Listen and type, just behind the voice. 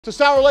To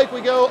Sour Lake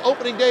we go,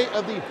 opening day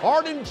of the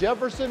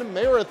Hardin-Jefferson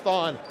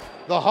Marathon.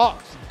 The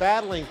Hawks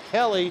battling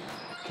Kelly.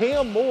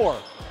 Cam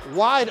Moore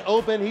wide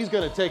open. He's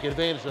going to take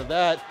advantage of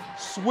that.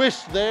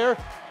 Swish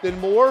there. Then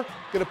Moore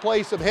going to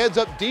play some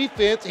heads-up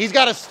defense. He's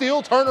got a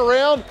steal, turn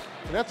around,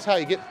 and that's how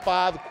you get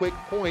 5 quick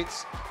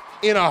points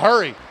in a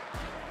hurry.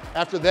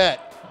 After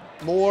that,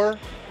 Moore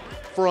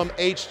from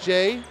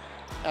HJ.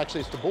 Actually,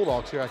 it's the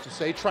Bulldogs here, I should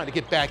say, trying to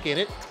get back in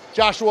it.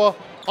 Joshua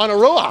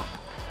Onaroa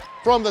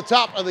from the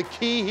top of the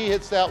key. He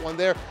hits that one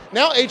there.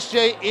 Now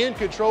HJ in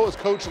control as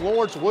Coach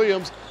Lawrence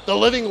Williams, the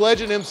living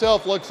legend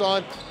himself, looks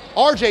on.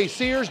 RJ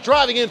Sears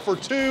driving in for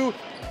 2.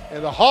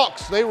 And the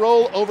Hawks, they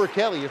roll over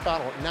Kelly. Your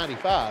final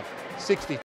 95-60.